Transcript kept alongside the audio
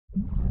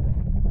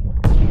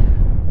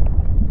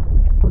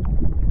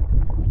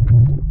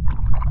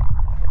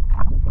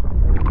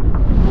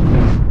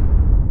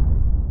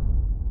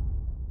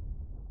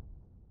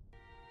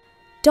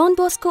Don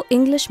Bosco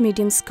English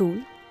Medium School,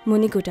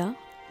 Muniguda,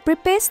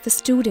 prepares the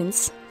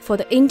students for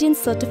the Indian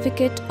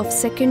Certificate of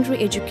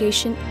Secondary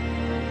Education.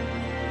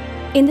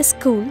 In the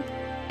school,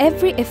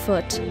 every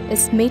effort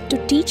is made to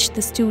teach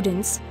the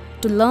students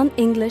to learn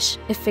English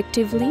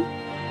effectively.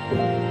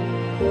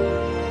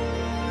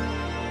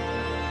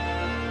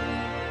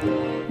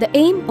 The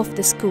aim of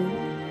the school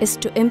is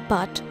to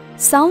impart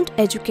sound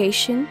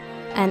education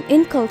and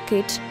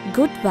inculcate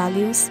good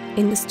values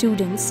in the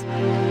students.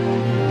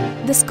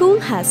 The school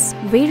has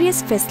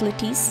various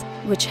facilities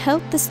which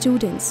help the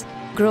students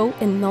grow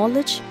in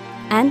knowledge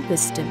and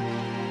wisdom.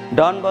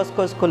 Don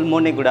Bosco School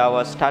Muniguda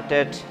was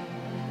started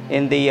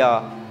in the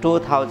year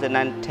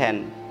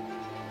 2010,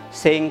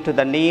 seeing to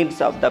the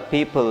needs of the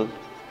people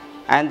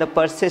and the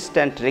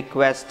persistent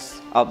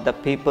requests of the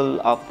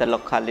people of the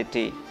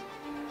locality.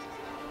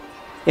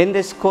 In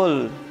this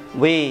school,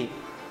 we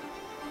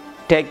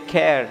take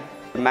care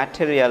of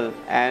material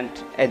and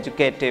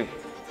educative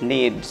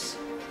needs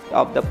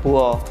of the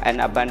poor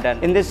and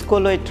abandoned. In this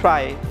school, we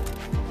try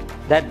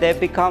that they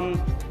become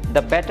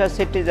the better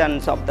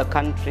citizens of the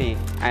country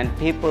and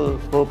people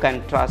who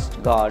can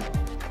trust God.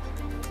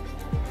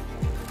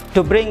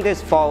 To bring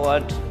this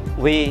forward,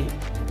 we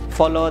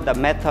follow the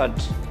method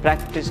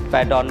practiced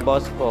by Don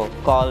Bosco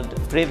called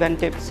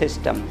preventive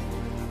system.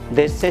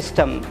 This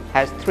system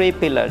has three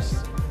pillars: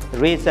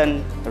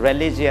 reason,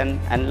 religion,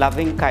 and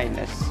loving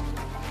kindness.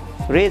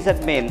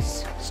 Reason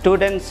means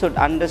students should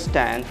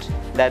understand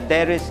that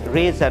there is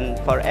reason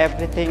for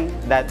everything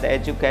that the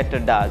educator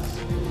does.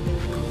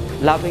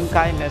 Loving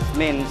kindness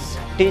means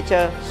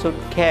teacher should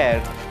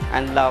care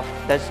and love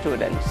the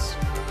students.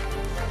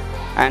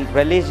 And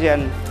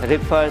religion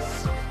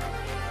refers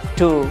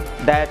to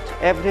that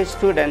every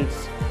student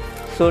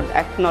should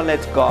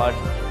acknowledge God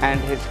and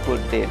His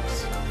good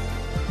deeds.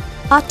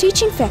 Our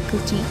teaching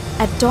faculty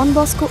at Don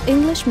Bosco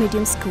English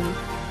Medium School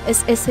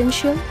is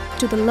essential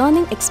to the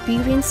learning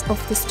experience of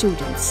the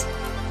students.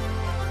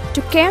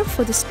 To care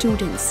for the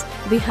students,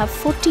 we have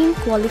 14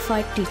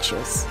 qualified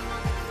teachers.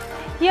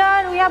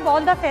 Here we have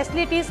all the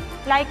facilities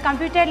like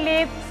computer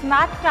labs,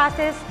 math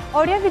classes,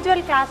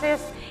 audiovisual classes,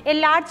 a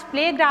large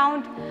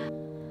playground.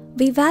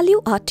 We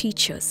value our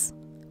teachers.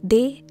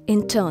 They,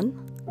 in turn,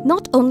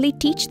 not only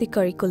teach the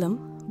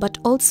curriculum but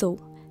also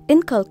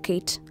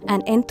inculcate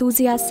an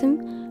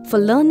enthusiasm for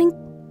learning,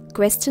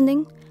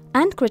 questioning,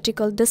 and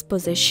critical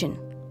disposition.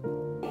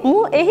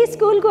 ମୁଁ ଏହି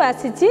ସ୍କୁଲକୁ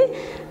ଆସିଛି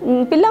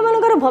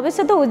ପିଲାମାନଙ୍କର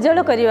ଭବିଷ୍ୟତ ଉଜ୍ଜଳ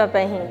କରିବା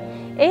ପାଇଁ ହିଁ।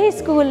 ଏହି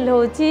ସ୍କୁଲ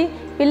ହେଉଛି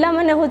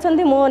ପିଲାମାନେ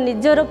ହେଉଛନ୍ତି ମୋ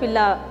ନିଜର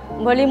ପିଲା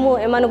ଭଳି ମୁଁ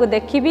ଏମାନଙ୍କୁ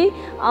ଦେଖିବି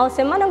ଆଉ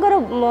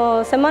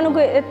ସେମାନଙ୍କୁ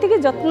ଏତିକି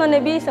ଯତ୍ନ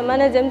ନେବି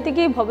ସେମାନେ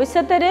ଯେମିତିକି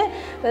ଭବିଷ୍ୟତରେ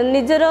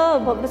ନିଜର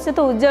ଭବିଷ୍ୟତ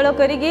ଉଜ୍ଜଳ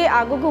କରିକି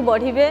ଆଗକୁ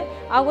ବଢ଼ିବେ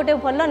ଆଉ ଗୋଟେ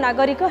ଭଲ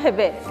ନାଗରିକ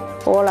ହେବେ।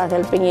 All are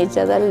helping each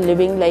other,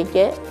 living like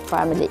a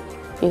family.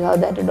 We have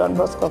that Don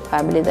Bosco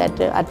family, that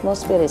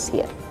atmosphere is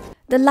here.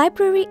 The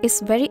library is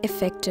very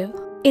effective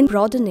in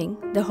broadening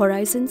the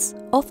horizons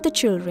of the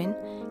children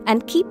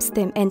and keeps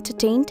them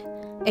entertained,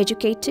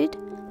 educated,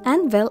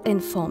 and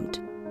well-informed.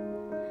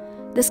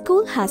 The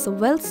school has a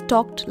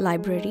well-stocked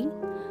library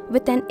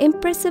with an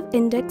impressive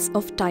index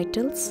of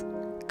titles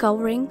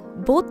covering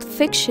both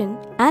fiction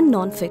and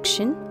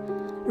non-fiction,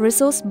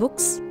 resource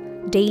books,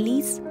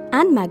 dailies,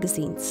 and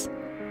magazines.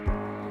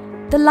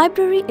 The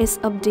library is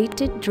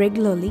updated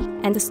regularly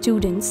and the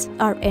students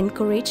are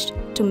encouraged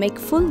to make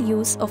full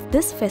use of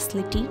this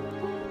facility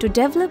to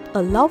develop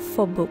a love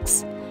for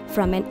books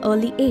from an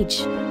early age.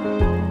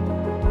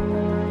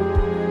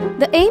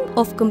 The aim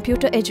of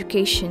computer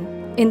education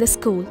in the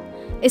school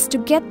is to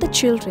get the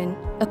children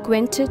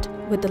acquainted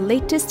with the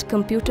latest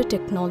computer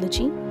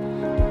technology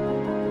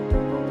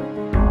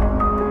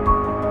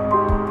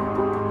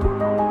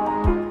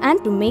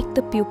and to make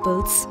the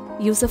pupils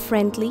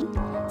user-friendly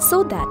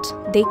so that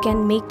they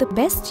can make the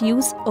best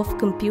use of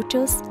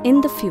computers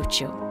in the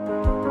future.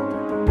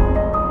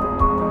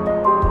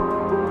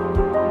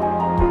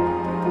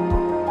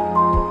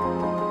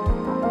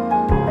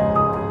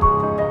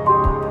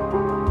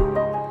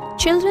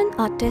 Children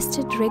are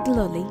tested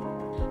regularly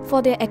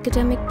for their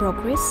academic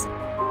progress,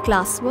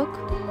 classwork,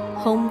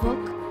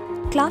 homework,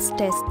 class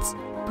tests,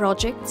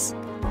 projects,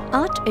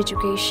 art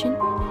education,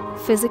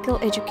 physical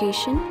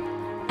education,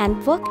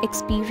 and work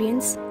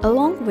experience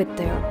along with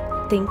their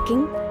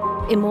thinking,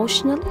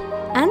 emotional,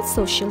 and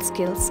social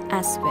skills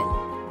as well.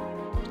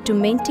 To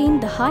maintain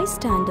the high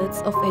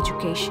standards of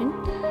education,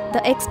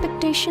 the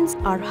expectations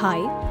are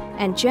high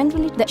and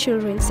generally the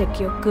children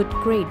secure good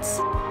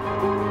grades.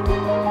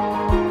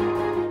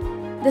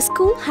 The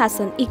school has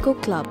an eco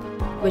club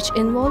which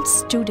involves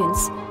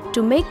students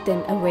to make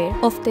them aware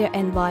of their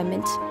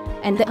environment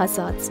and the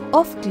hazards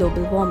of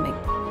global warming.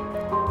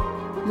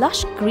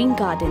 Lush green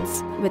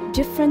gardens with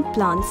different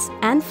plants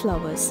and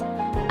flowers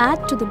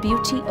add to the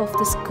beauty of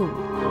the school.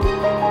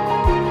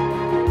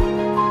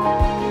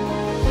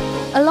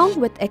 Along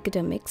with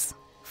academics,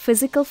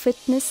 physical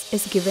fitness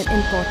is given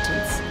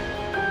importance.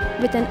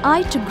 With an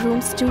eye to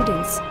groom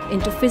students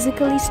into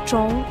physically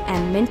strong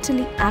and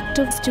mentally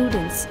active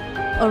students,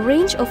 a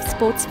range of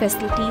sports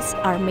facilities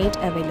are made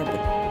available.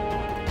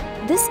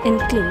 This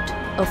include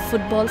a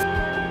football,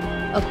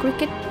 a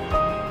cricket,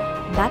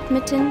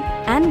 badminton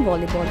and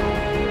volleyball.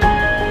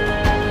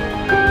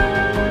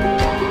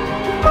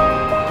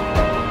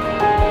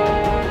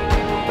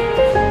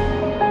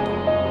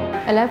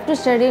 I love to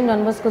study in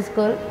Don Bosco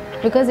School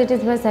because it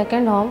is my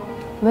second home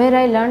where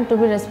I learned to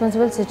be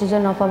responsible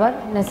citizen of our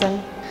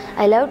nation.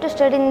 I love to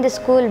study in the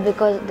school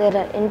because there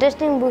are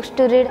interesting books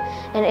to read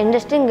and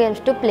interesting games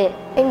to play.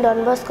 In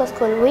Don Bosco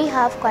School, we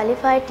have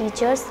qualified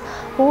teachers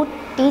who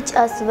teach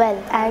us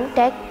well and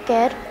take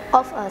care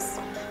of us.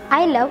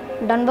 I love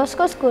Don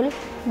Bosco School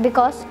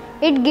because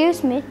it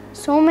gives me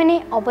so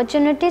many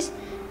opportunities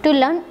to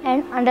learn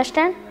and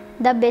understand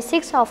the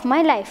basics of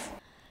my life.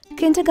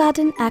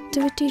 Kindergarten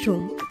activity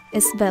room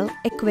is well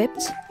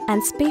equipped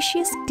and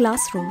spacious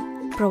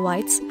classroom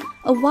provides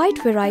a wide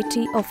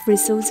variety of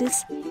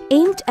resources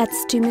aimed at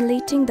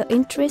stimulating the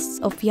interests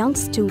of young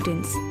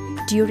students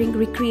during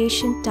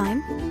recreation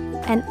time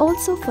and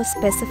also for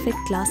specific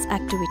class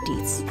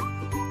activities.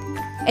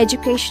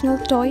 Educational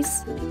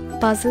toys,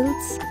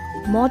 puzzles,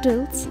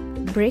 models,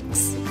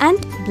 bricks and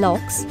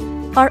blocks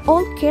are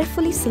all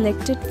carefully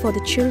selected for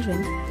the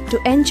children to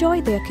enjoy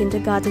their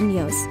kindergarten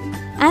years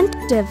and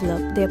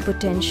develop their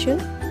potential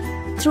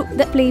through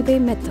the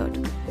playway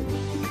method.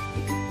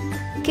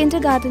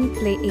 Kindergarten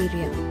play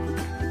area.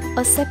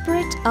 A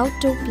separate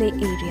outdoor play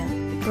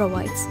area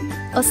provides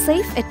a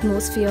safe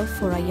atmosphere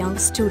for our young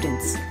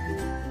students.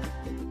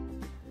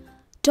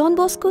 Don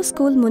Bosco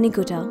School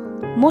Muniguda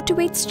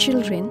motivates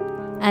children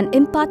and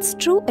imparts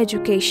true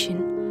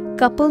education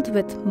coupled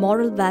with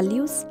moral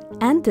values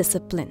and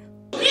discipline.